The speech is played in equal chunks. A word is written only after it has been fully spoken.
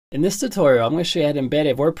In this tutorial, I'm going to show you how to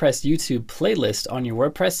embed a WordPress YouTube playlist on your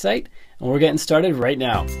WordPress site, and we're getting started right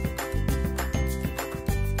now.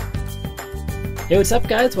 Hey, what's up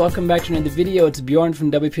guys? Welcome back to another video. It's Bjorn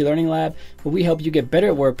from WPLearningLab, where we help you get better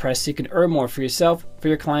at WordPress so you can earn more for yourself, for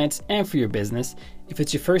your clients, and for your business. If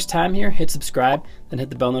it's your first time here, hit subscribe, then hit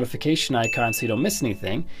the bell notification icon so you don't miss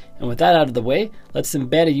anything. And with that out of the way, let's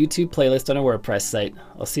embed a YouTube playlist on a WordPress site.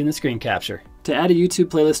 I'll see you in the screen capture. To add a YouTube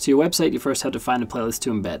playlist to your website, you first have to find a playlist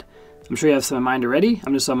to embed. I'm sure you have some in mind already.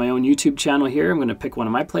 I'm just on my own YouTube channel here. I'm going to pick one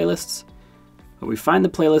of my playlists. When we find the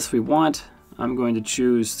playlist we want, I'm going to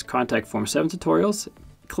choose Contact Form 7 Tutorials.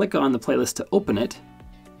 Click on the playlist to open it.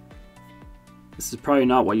 This is probably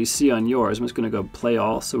not what you see on yours. I'm just going to go play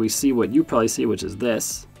all so we see what you probably see, which is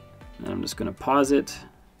this. And I'm just going to pause it.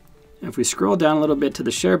 And if we scroll down a little bit to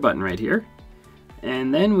the share button right here,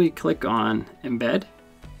 and then we click on Embed.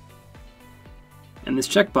 And this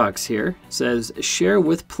checkbox here says share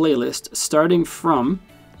with playlist starting from.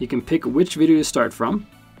 You can pick which video to start from.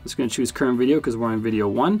 I'm just going to choose current video because we're on video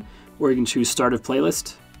 1, or you can choose start of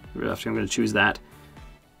playlist. Actually, I'm going to choose that.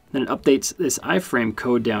 Then it updates this iframe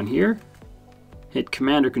code down here. Hit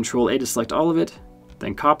Command or Control A to select all of it,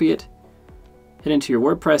 then copy it. Head into your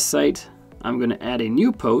WordPress site. I'm going to add a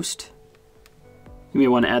new post. You may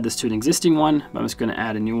want to add this to an existing one, but I'm just going to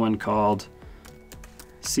add a new one called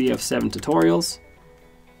CF7 Tutorials.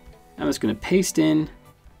 I'm just going to paste in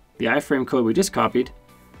the iframe code we just copied.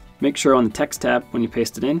 Make sure on the text tab when you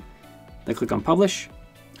paste it in, then click on Publish,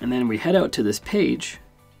 and then we head out to this page,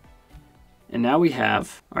 and now we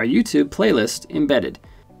have our YouTube playlist embedded.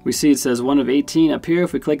 We see it says 1 of 18 up here.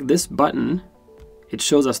 If we click this button, it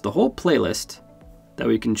shows us the whole playlist that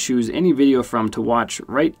we can choose any video from to watch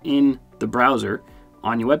right in the browser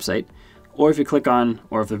on your website. Or if you click on,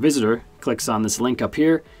 or if the visitor clicks on this link up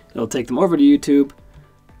here, it'll take them over to YouTube.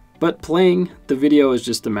 But playing the video is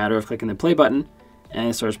just a matter of clicking the play button and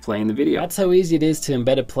it starts playing the video. That's how easy it is to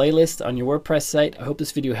embed a playlist on your WordPress site. I hope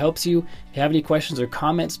this video helps you. If you have any questions or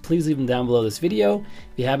comments, please leave them down below this video.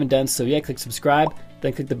 If you haven't done so yet, click subscribe,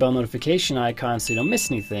 then click the bell notification icon so you don't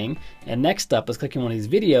miss anything. And next up is clicking one of these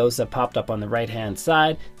videos that popped up on the right hand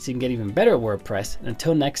side so you can get even better at WordPress. And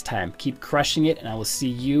until next time, keep crushing it, and I will see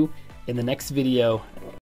you in the next video.